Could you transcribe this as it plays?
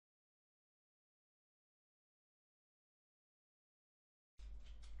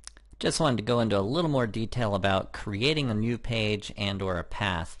Just wanted to go into a little more detail about creating a new page and or a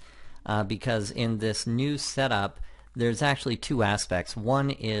path because in this new setup there's actually two aspects. One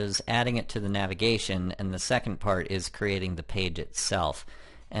is adding it to the navigation, and the second part is creating the page itself.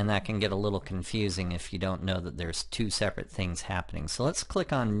 And that can get a little confusing if you don't know that there's two separate things happening. So let's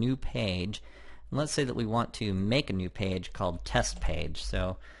click on New Page, and let's say that we want to make a new page called Test Page.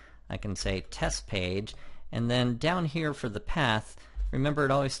 So I can say Test Page, and then down here for the path, remember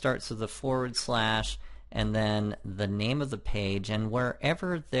it always starts with a / and then the name of the page, and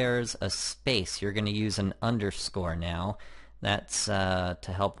wherever there's a space you're going to use an underscore now. That's to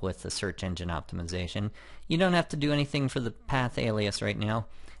help with the search engine optimization. You don't have to do anything for the path alias right now,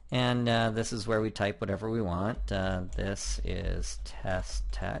 and this is where we type whatever we want. This is test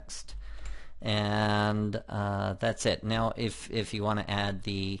text, and that's it. Now if you want to add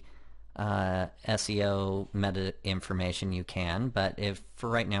the SEO meta information, you can, but if for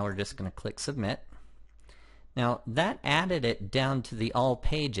right now we're just going to click submit. Now that added it down to the all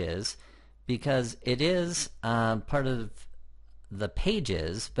pages because it is part of the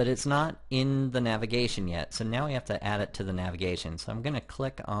pages, but it's not in the navigation yet. So now we have to add it to the navigation. So I'm going to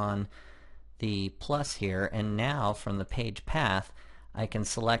click on the plus here, and now from the page path I can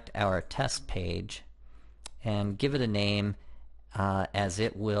select our test page and give it a name as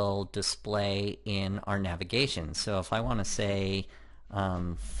it will display in our navigation. So if I want to say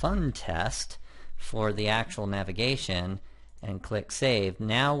fun test for the actual navigation and click save,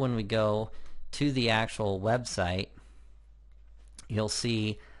 now when we go to the actual website you'll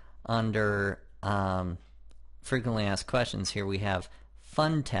see under frequently asked questions here we have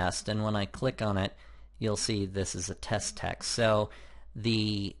fun test, and when I click on it you'll see this is a test text. So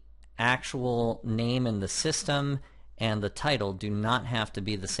the actual name in the system and the title do not have to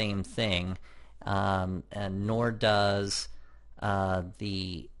be the same thing, and nor does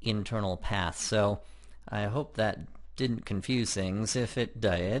the internal path. So I hope that didn't confuse things. If it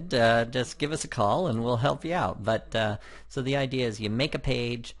did, just give us a call and we'll help you out. But so the idea is you make a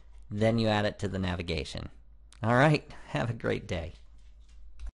page, then you add it to the navigation. All right, have a great day.